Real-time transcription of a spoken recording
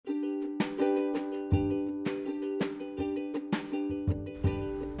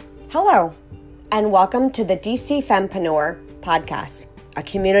Hello, and welcome to the DC Fempreneur podcast, a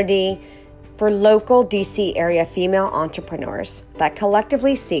community for local DC area female entrepreneurs that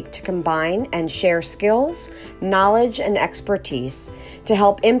collectively seek to combine and share skills, knowledge, and expertise to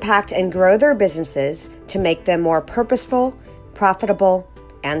help impact and grow their businesses to make them more purposeful, profitable,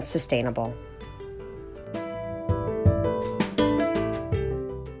 and sustainable.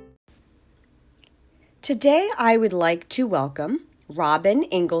 Today, I would like to welcome Robin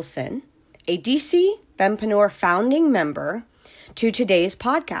Ingleson, a DC Fempreneur founding member, to today's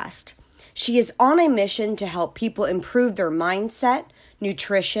podcast. She is on a mission to help people improve their mindset,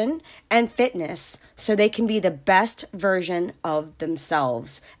 nutrition, and fitness so they can be the best version of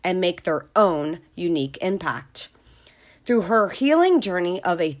themselves and make their own unique impact. Through her healing journey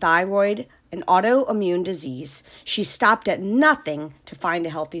of a thyroid and autoimmune disease, she stopped at nothing to find a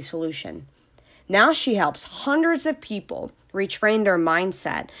healthy solution. Now she helps hundreds of people retrain their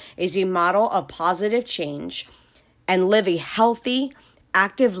mindset as a model of positive change and live a healthy,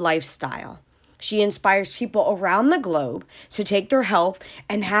 active lifestyle. She inspires people around the globe to take their health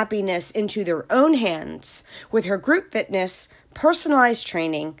and happiness into their own hands with her group fitness, personalized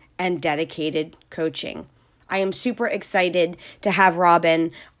training, and dedicated coaching. I am super excited to have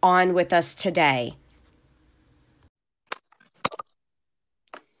Robin on with us today.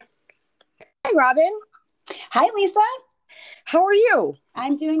 Hi, Robin. Hi, Lisa. How are you?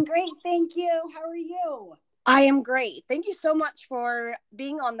 I'm doing great. Thank you. How are you? I am great. Thank you so much for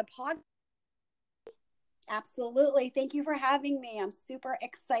being on the pod. Absolutely. Thank you for having me. I'm super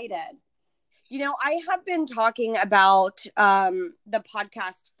excited. You know, I have been talking about the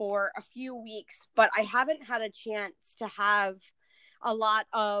podcast for a few weeks, but I haven't had a chance to have a lot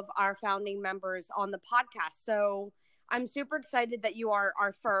of our founding members on the podcast. So I'm super excited that you are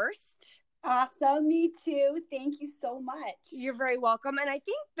our first. Awesome. Me too. Thank you so much. You're very welcome. And I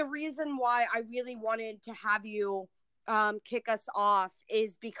think the reason why I really wanted to have you kick us off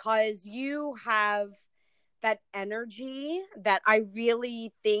is because you have that energy that I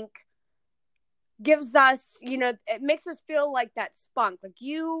really think gives us, it makes us feel like that spunk. Like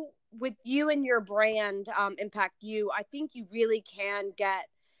you, with you and your brand, Impact You, I think you really can get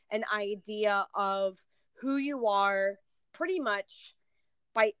an idea of who you are pretty much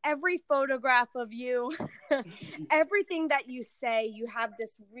by every photograph of you, everything that you say. You have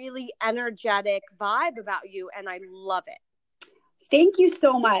this really energetic vibe about you, and I love it. Thank you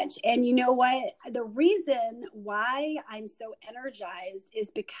so much. And you know what? The reason why I'm so energized is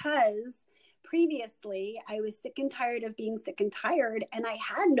because previously I was sick and tired of being sick and tired, and I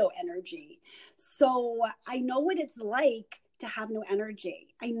had no energy. So I know what it's like to have no energy.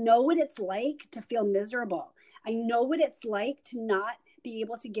 I know what it's like to feel miserable. I know what it's like to not be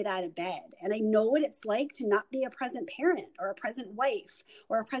able to get out of bed. And I know what it's like to not be a present parent or a present wife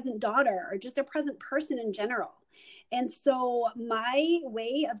or a present daughter or just a present person in general. And so my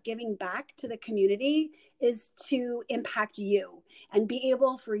way of giving back to the community is to impact you and be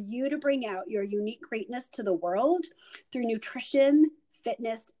able for you to bring out your unique greatness to the world through nutrition,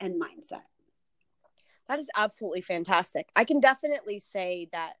 fitness, and mindset. That is absolutely fantastic. I can definitely say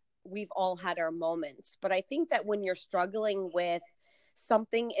that we've all had our moments, but I think that when you're struggling with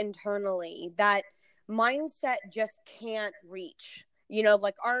something internally, that mindset just can't reach.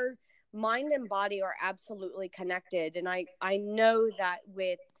 Like our mind and body are absolutely connected. And I know that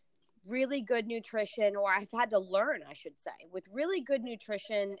with really good nutrition, or I've had to learn, I should say, with really good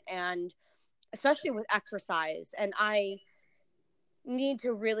nutrition and especially with exercise, and I need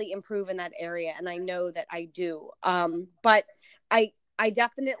to really improve in that area. And I know that I do. But I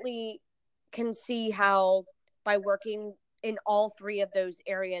definitely can see how by working in all three of those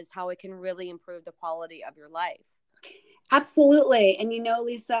areas, how it can really improve the quality of your life. Absolutely. And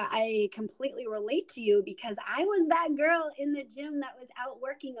Lisa, I completely relate to you because I was that girl in the gym that was out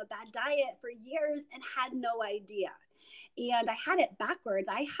working a bad diet for years and had no idea. And I had it backwards.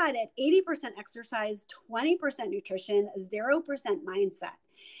 I had it 80% exercise, 20% nutrition, 0% mindset.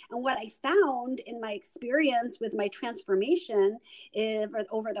 And what I found in my experience with my transformation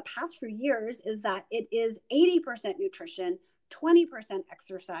over the past few years is that it is 80% nutrition, 20%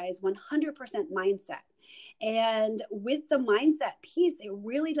 exercise, 100% mindset. And with the mindset piece, it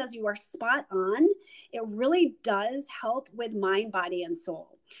really does, you are spot on. It really does help with mind, body, and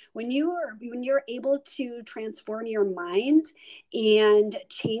soul. When you're able to transform your mind and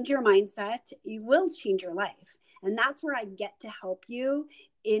change your mindset, you will change your life. And that's where I get to help you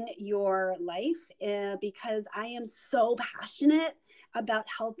in your life because I am so passionate about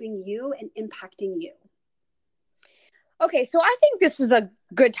helping you and impacting you. Okay, so I think this is a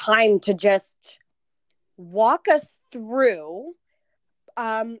good time to just walk us through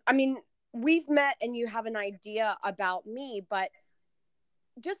I mean, we've met and you have an idea about me, but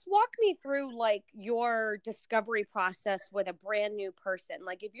just walk me through like your discovery process with a brand new person.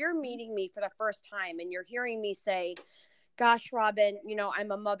 Like if you're meeting me for the first time and you're hearing me say, gosh, Robin, you know,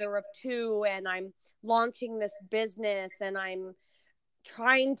 I'm a mother of two and I'm launching this business and I'm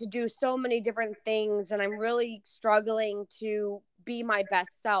trying to do so many different things and I'm really struggling to be my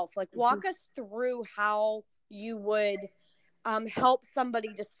best self. Like walk us through how you would help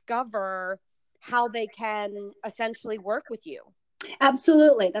somebody discover how they can essentially work with you.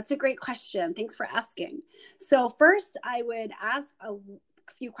 Absolutely. That's a great question. Thanks for asking. So first, I would ask a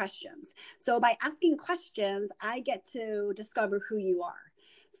few questions. So by asking questions, I get to discover who you are.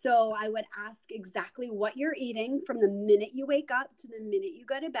 So I would ask exactly what you're eating from the minute you wake up to the minute you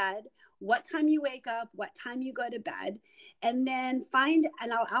go to bed, what time you wake up, what time you go to bed, and then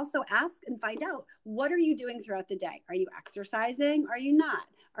I'll also ask and find out, what are you doing throughout the day? Are you exercising? Are you not?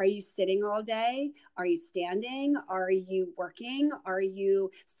 Are you sitting all day? Are you standing? Are you working? Who are you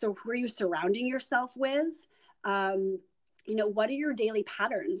surrounding yourself with? What are your daily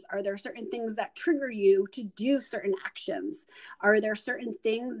patterns? Are there certain things that trigger you to do certain actions? Are there certain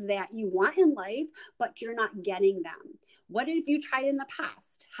things that you want in life, but you're not getting them? What have you tried in the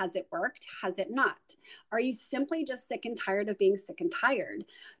past? Has it worked? Has it not? Are you simply just sick and tired of being sick and tired?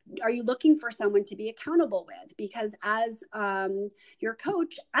 Are you looking for someone to be accountable with? Because as your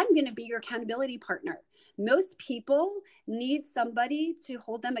coach, I'm going to be your accountability partner. Most people need somebody to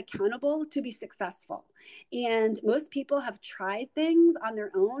hold them accountable to be successful. And most people have tried things on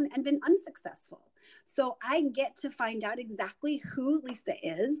their own and been unsuccessful. So I get to find out exactly who Lisa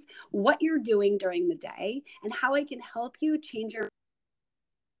is, what you're doing during the day, and how I can help you change your.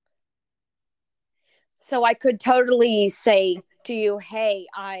 So I could totally say to you, hey,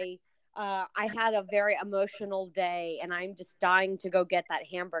 I had a very emotional day and I'm just dying to go get that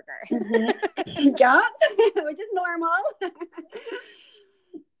hamburger. Yeah, which is normal.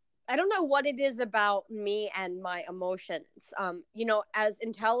 I don't know what it is about me and my emotions. As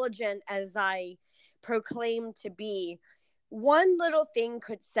intelligent as I proclaim to be, one little thing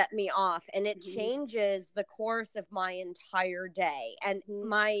could set me off and it changes the course of my entire day. And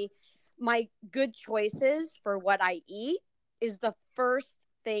my good choices for what I eat is the first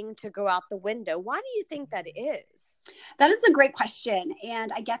thing to go out the window. Why do you think that is? That is a great question.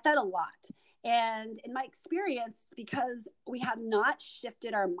 And I get that a lot. And in my experience, because we have not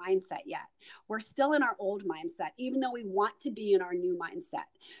shifted our mindset yet, we're still in our old mindset, even though we want to be in our new mindset.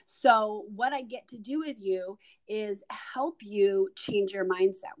 So what I get to do with you is help you change your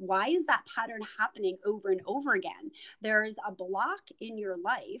mindset. Why is that pattern happening over and over again? There's a block in your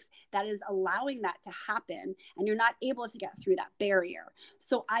life that is allowing that to happen, and you're not able to get through that barrier.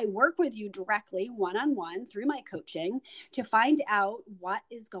 So I work with you directly, one-on-one, through my coaching to find out what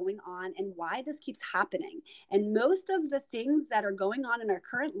is going on and why this keeps happening. And most of the things that are going on in our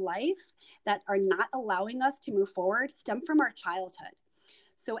current life that are not allowing us to move forward stem from our childhood.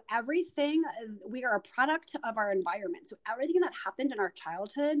 So everything, we are a product of our environment. So everything that happened in our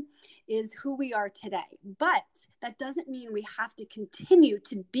childhood is who we are today. But that doesn't mean we have to continue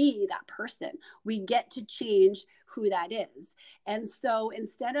to be that person. We get to change who that is. And so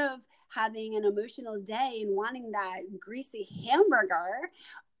instead of having an emotional day and wanting that greasy hamburger,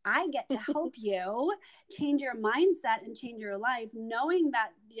 I get to help you change your mindset and change your life, knowing that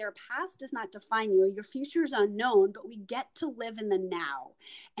your past does not define you. Your future is unknown, but we get to live in the now.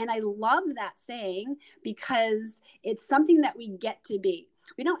 And I love that saying because it's something that we get to be.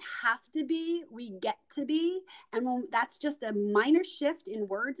 We don't have to be, we get to be. And that's just a minor shift in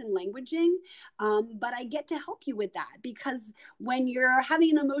words and languaging. But I get to help you with that because when you're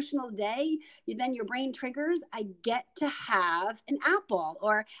having an emotional day, then your brain triggers, I get to have an apple,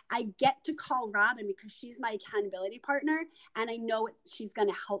 or I get to call Robin because she's my accountability partner. And I know she's going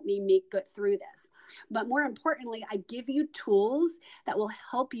to help me make it through this. But more importantly, I give you tools that will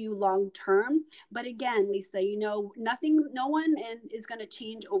help you long term. But again, Lisa, no one is going to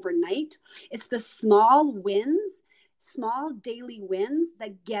change overnight. It's the small wins, small daily wins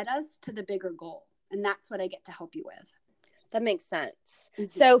that get us to the bigger goal. And that's what I get to help you with. That makes sense.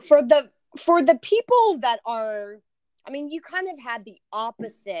 Mm-hmm. So for the people that are, you kind of had the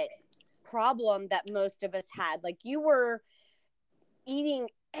opposite problem that most of us had. Like you were eating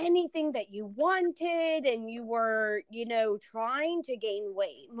anything that you wanted and you were, trying to gain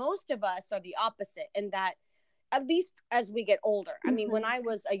weight. Most of us are the opposite in that, at least as we get older. When I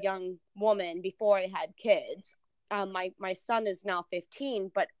was a young woman before I had kids, my son is now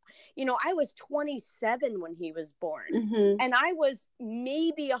 15, but I was 27 when he was born, and I was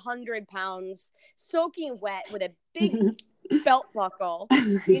maybe 100 pounds soaking wet with a big belt buckle,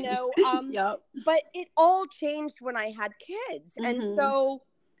 you know, Yep. but it all changed when I had kids. And so,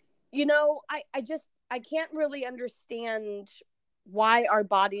 you know, I can't really understand why our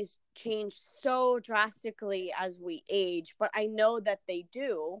bodies change so drastically as we age, but I know that they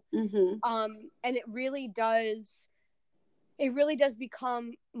do. And it really does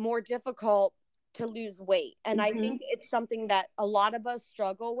become more difficult to lose weight. And I think it's something that a lot of us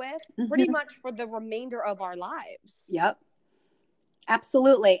struggle with pretty much for the remainder of our lives. Yep.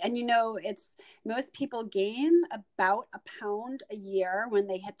 Absolutely. And you know, it's most people gain about a pound a year when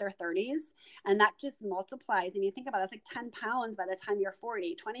they hit their 30s. And that just multiplies. And you think about it, it's like 10 pounds by the time you're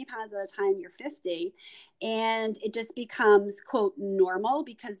 40, 20 pounds by the time you're 50. And it just becomes, quote, normal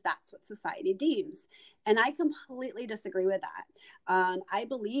because that's what society deems. And I completely disagree with that. I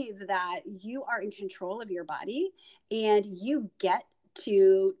believe that you are in control of your body and you get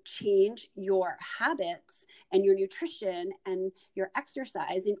to change your habits and your nutrition and your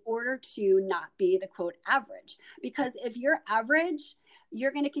exercise in order to not be the quote average. Because if you're average,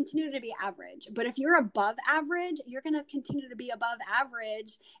 you're going to continue to be average. But if you're above average, you're going to continue to be above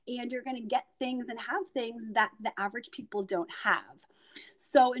average, and you're going to get things and have things that the average people don't have.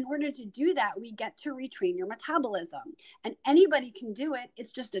 So in order to do that, we get to retrain your metabolism, and anybody can do it.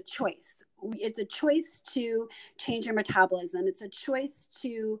 It's just a choice. It's a choice to change your metabolism. It's a choice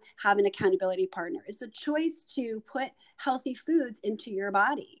to have an accountability partner. It's a choice to put healthy foods into your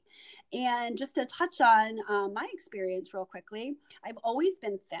body. And just to touch on my experience real quickly, I've always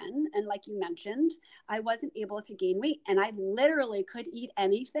been thin. And like you mentioned, I wasn't able to gain weight. And I literally could eat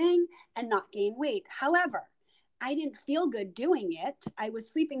anything and not gain weight. However, I didn't feel good doing it. I was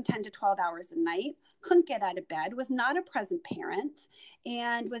sleeping 10 to 12 hours a night, couldn't get out of bed, was not a present parent,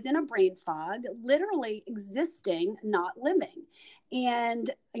 and was in a brain fog, literally existing, not living. And,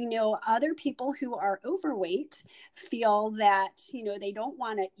 you know, other people who are overweight feel that, you know, they don't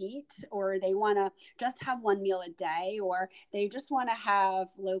want to eat, or they want to just have one meal a day, or they just want to have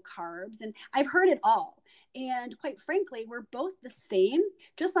low carbs. And I've heard it all. And quite frankly, we're both the same,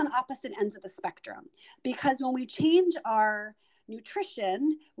 just on opposite ends of the spectrum. Because when we change our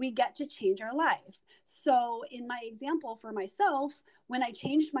nutrition, we get to change our life. So in my example for myself, when I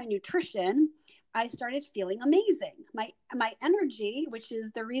changed my nutrition, I started feeling amazing. My energy, which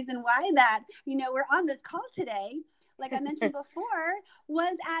is the reason why that, you know, we're on this call today, like I mentioned before,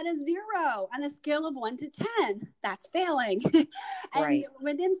 was at a 0 on a scale of 1 to 10. That's failing. And Right.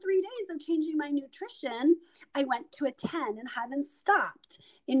 within 3 days of changing my nutrition, I went to a 10 and haven't stopped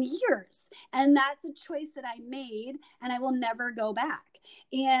in years. And that's a choice that I made, and I will never go back.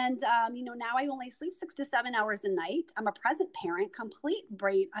 And, you know, now I only sleep 6 to 7 hours a night. I'm a present parent, complete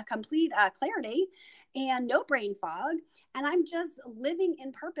clarity and no brain fog. And I'm just living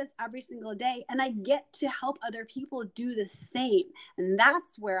in purpose every single day. And I get to help other people do the same. And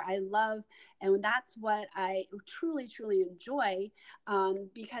that's where I love, and that's what I truly, truly enjoy.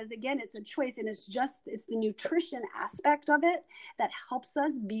 Because again, it's a choice, and it's the nutrition aspect of it that helps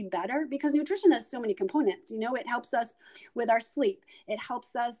us be better, because nutrition has so many components. You know, it helps us with our sleep. It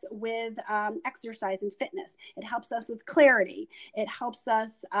helps us with exercise and fitness. It helps us with clarity. It helps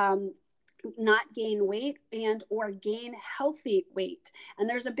us not gain weight and or gain healthy weight. And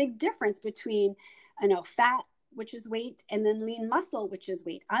there's a big difference between, you know, fat, which is weight, and then lean muscle, which is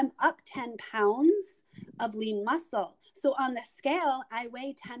weight. I'm up 10 pounds of lean muscle. So on the scale, I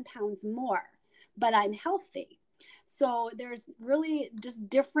weigh 10 pounds more, but I'm healthy. So there's really just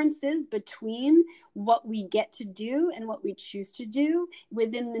differences between what we get to do and what we choose to do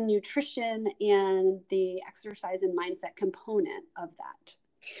within the nutrition and the exercise and mindset component of that.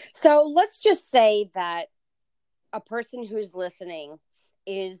 So let's just say that a person who's listening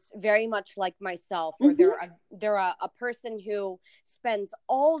is very much like myself, or they're a person who spends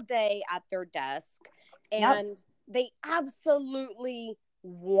all day at their desk, and they absolutely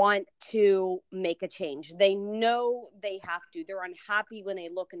want to make a change. They know they have to. They're unhappy when they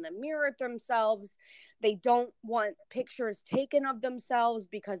look in the mirror at themselves. They don't want pictures taken of themselves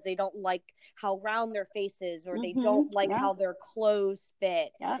because they don't like how round their face is, or they don't like how their clothes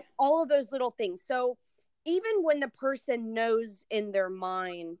fit. All of those little things. So even when the person knows in their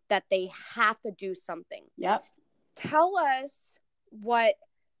mind that they have to do something, tell us what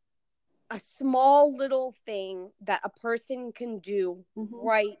a small little thing that a person can do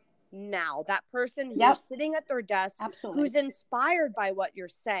right now. That person who's sitting at their desk, who's inspired by what you're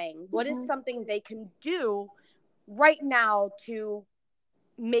saying. What is something they can do right now to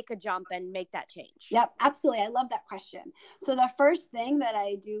make a jump and make that change? Yep, absolutely. I love that question. So the first thing that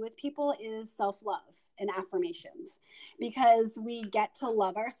I do with people is self-love and affirmations, because we get to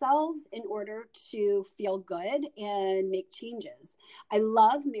love ourselves in order to feel good and make changes. I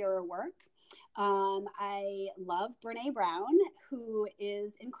love mirror work. I love Brene Brown, who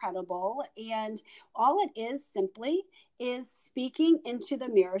is incredible. And all it is simply is speaking into the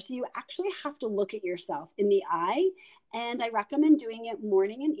mirror. So you actually have to look at yourself in the eye. And I recommend doing it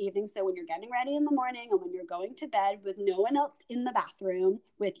morning and evening. So when you're getting ready in the morning and when you're going to bed with no one else in the bathroom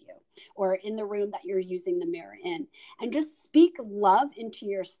with you or in the room that you're using the mirror in, and just speak love into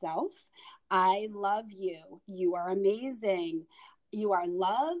yourself. I love you. You are amazing. You are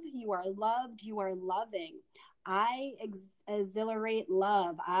loved, you are loved, you are loving. I exhilarate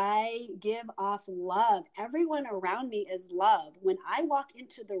love. I give off love. Everyone around me is love. When I walk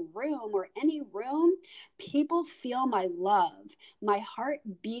into the room or any room, people feel my love. My heart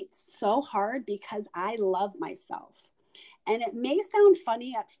beats so hard because I love myself. And it may sound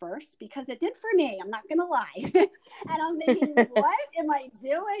funny at first because it did for me. I'm not going to lie. And I'm thinking, what am I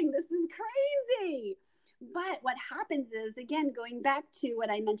doing? This is crazy. But what happens is, again, going back to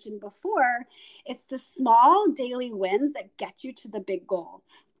what I mentioned before, it's the small daily wins that get you to the big goal.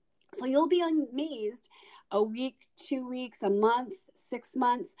 So you'll be amazed a week, 2 weeks, a month, 6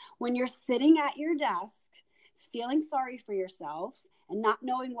 months, when you're sitting at your desk, feeling sorry for yourself and not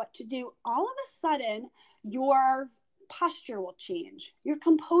knowing what to do, all of a sudden your posture will change, your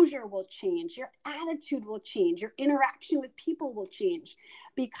composure will change, your attitude will change, your interaction with people will change,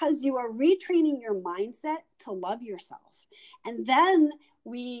 because you are retraining your mindset to love yourself. And then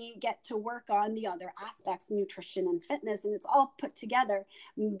we get to work on the other aspects, nutrition and fitness, and it's all put together.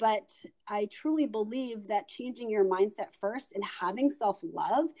 But I truly believe that changing your mindset first and having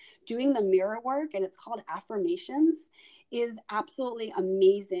self-love, doing the mirror work, and it's called affirmations, is absolutely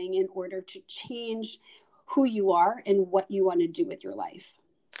amazing in order to change who you are and what you want to do with your life.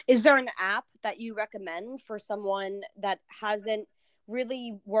 Is there an app that you recommend for someone that hasn't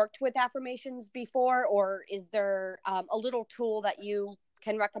really worked with affirmations before, or is there a little tool that you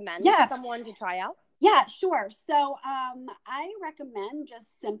can recommend to someone to try out? Yeah, sure. So I recommend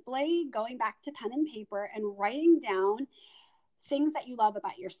just simply going back to pen and paper and writing down things that you love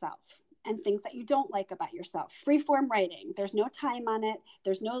about yourself and things that you don't like about yourself. Freeform writing. There's no time on it.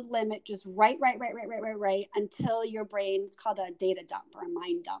 There's no limit. Just write until your brain, it's called a data dump or a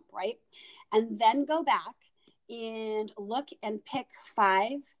mind dump, right? And then go back and look and pick 5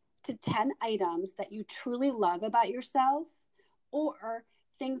 to 10 items that you truly love about yourself, or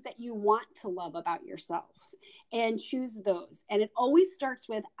things that you want to love about yourself, and choose those. And it always starts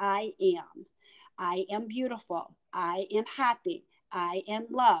with I am. I am beautiful. I am happy. I am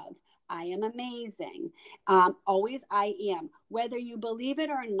loved. I am amazing. Always I am. Whether you believe it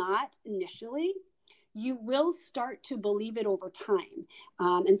or not initially, you will start to believe it over time.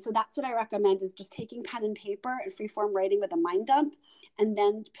 And so that's what I recommend, is just taking pen and paper and freeform writing with a mind dump, and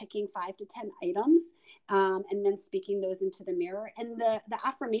then picking 5 to 10 items, and then speaking those into the mirror. And the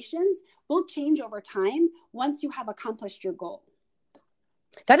affirmations will change over time once you have accomplished your goal.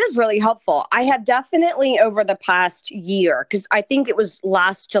 That is really helpful. I have definitely, over the past year, because I think it was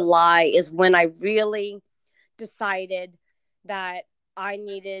last July is when I really decided that I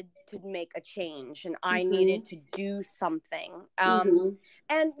needed to make a change and I needed to do something.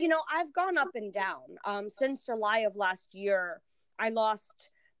 And, you know, I've gone up and down. Since July of last year, I lost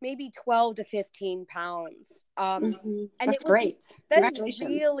maybe 12 to 15 pounds. And That's great. That is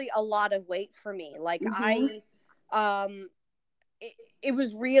really a lot of weight for me. Like it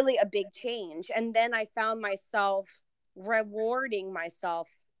was really a big change. And then I found myself rewarding myself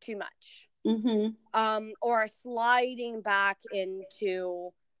too much. Or sliding back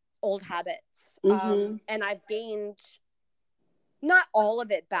into old habits. And I've gained not all of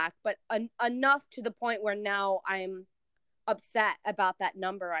it back, but enough to the point where now I'm upset about that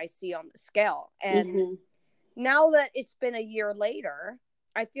number I see on the scale. And now that it's been a year later,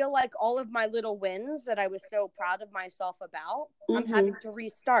 I feel like all of my little wins that I was so proud of myself about, I'm having to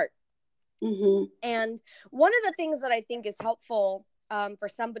restart. And one of the things that I think is helpful for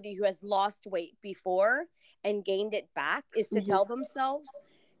somebody who has lost weight before and gained it back is to tell themselves,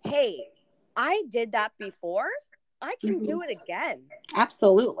 hey, I did that before. I can do it again.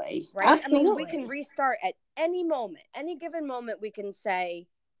 Absolutely. Right? Absolutely. I mean, we can restart at any moment, any given moment. We can say,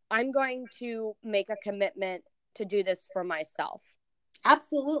 I'm going to make a commitment to do this for myself.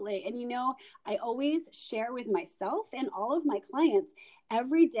 Absolutely. And, you know, I always share with myself and all of my clients,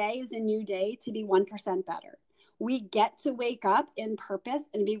 every day is a new day to be 1% better. We get to wake up in purpose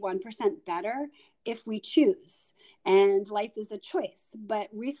and be 1% better if we choose. And life is a choice. But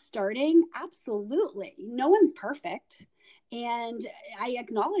restarting, absolutely. No one's perfect. And I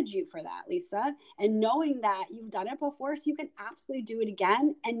acknowledge you for that, Lisa. And knowing that you've done it before, so you can absolutely do it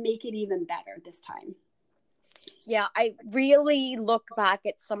again and make it even better this time. Yeah, I really look back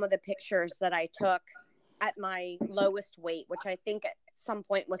at some of the pictures that I took at my lowest weight, which I think at some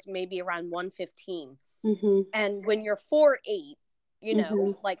point was maybe around 115. Mm-hmm. And when you're 4'8", you know,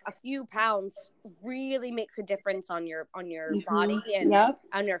 Mm-hmm. like a few pounds really makes a difference on your Mm-hmm. body and Yep.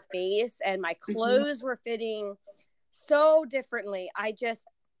 on your face. And my clothes were fitting so differently. I just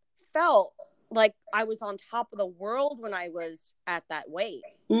felt like I was on top of the world when I was at that weight.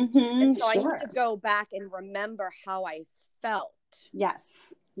 Mm-hmm. And so I Sure. need to go back and remember how I felt.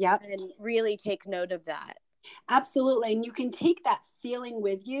 Yes. Yep. And really take note of that. Absolutely. And you can take that feeling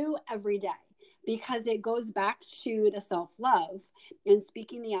with you every day, because it goes back to the self-love and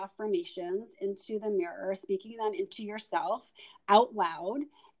speaking the affirmations into the mirror, speaking them into yourself out loud.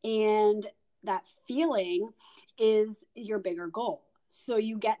 And that feeling is your bigger goal. So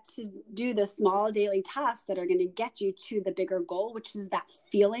you get to do the small daily tasks that are going to get you to the bigger goal, which is that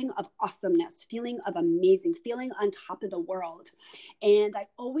feeling of awesomeness, feeling of amazing, feeling on top of the world. And I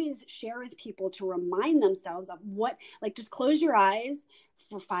always share with people to remind themselves of what, like, just close your eyes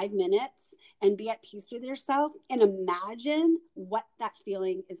for 5 minutes and be at peace with yourself and imagine what that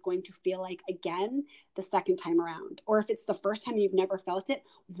feeling is going to feel like again the second time around. Or if it's the first time you've never felt it,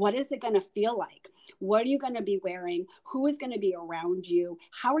 what is it going to feel like? What are you going to be wearing? Who is going to be around you?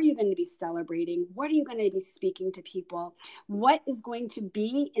 How are you going to be celebrating? What are you going to be speaking to people? What is going to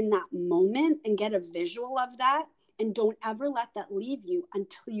be in that moment? And get a visual of that. And don't ever let that leave you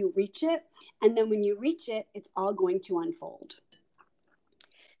until you reach it. And then when you reach it, it's all going to unfold.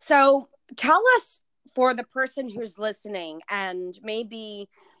 So tell us, for the person who's listening and maybe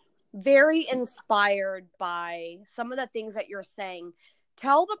very inspired by some of the things that you're saying,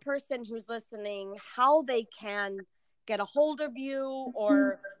 tell the person who's listening how they can get a hold of you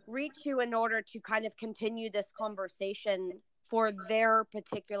or reach you in order to kind of continue this conversation for their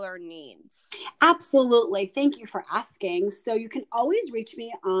particular needs. Absolutely. Thank you for asking. So you can always reach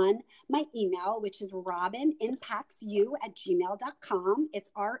me on my email, which is robynimpactsyou@gmail.com. It's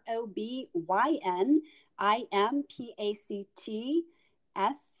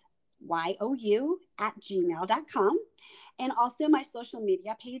ROBYNIMPACTSYOU@gmail.com. And also my social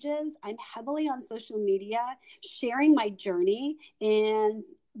media pages. I'm heavily on social media, sharing my journey and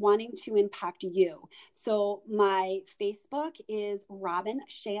wanting to impact you. So my Facebook is Robyn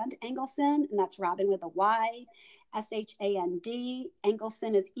Shand Engelson, and that's Robyn with a Y, SHAND.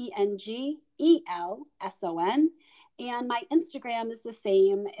 Engelson is ENGELSON. And my Instagram is the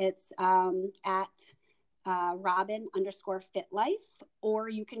same. It's at Robyn_FitLife, or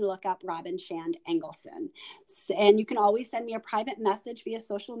you can look up Robyn Shand Engelson. And you can always send me a private message via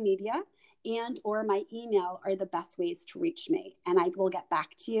social media, and or my email are the best ways to reach me. And I will get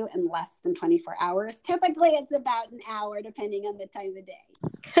back to you in less than 24 hours. Typically, it's about an hour, depending on the time of day.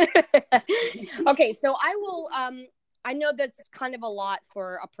 Okay, so I will, I know that's kind of a lot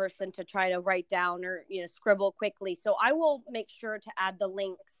for a person to try to write down or, scribble quickly. So I will make sure to add the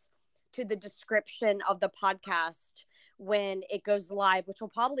links to the description of the podcast when it goes live, which will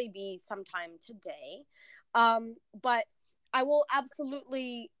probably be sometime today. But I will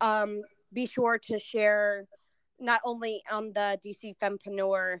absolutely be sure to share not only on the DC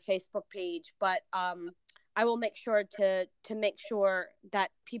Fempreneur Facebook page, but I will make sure to make sure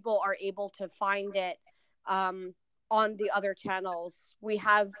that people are able to find it on the other channels. We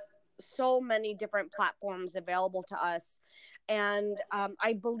have so many different platforms available to us. And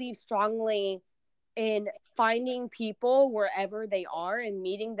I believe strongly in finding people wherever they are and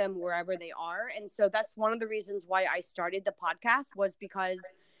meeting them wherever they are. And so that's one of the reasons why I started the podcast, was because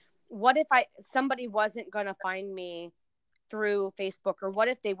what if somebody wasn't going to find me through Facebook, or what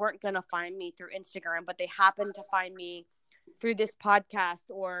if they weren't going to find me through Instagram, but they happened to find me through this podcast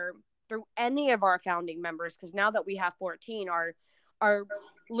or through any of our founding members? Because now that we have 14, our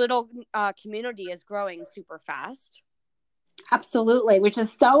little community is growing super fast. Absolutely, which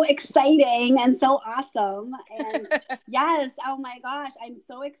is so exciting and so awesome. And yes, oh my gosh, I'm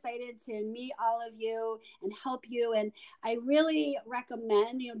so excited to meet all of you and help you. And I really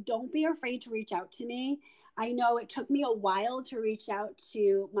recommend, don't be afraid to reach out to me. I know it took me a while to reach out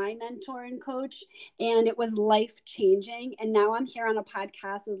to my mentor and coach, and it was life-changing. And now I'm here on a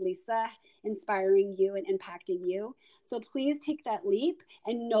podcast with Lisa, inspiring you and impacting you. So please take that leap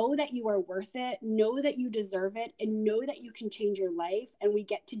and know that you are worth it, know that you deserve it, and know that you can change your life, and we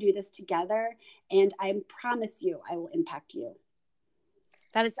get to do this together. And I promise you, I will impact you.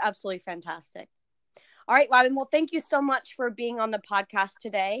 That is absolutely fantastic. All right, Robin. Well, thank you so much for being on the podcast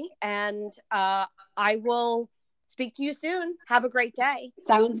today. And I will speak to you soon. Have a great day.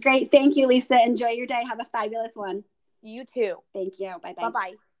 Sounds great. Thank you, Lisa. Enjoy your day. Have a fabulous one. You too. Thank you. Bye-bye.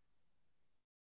 Bye-bye.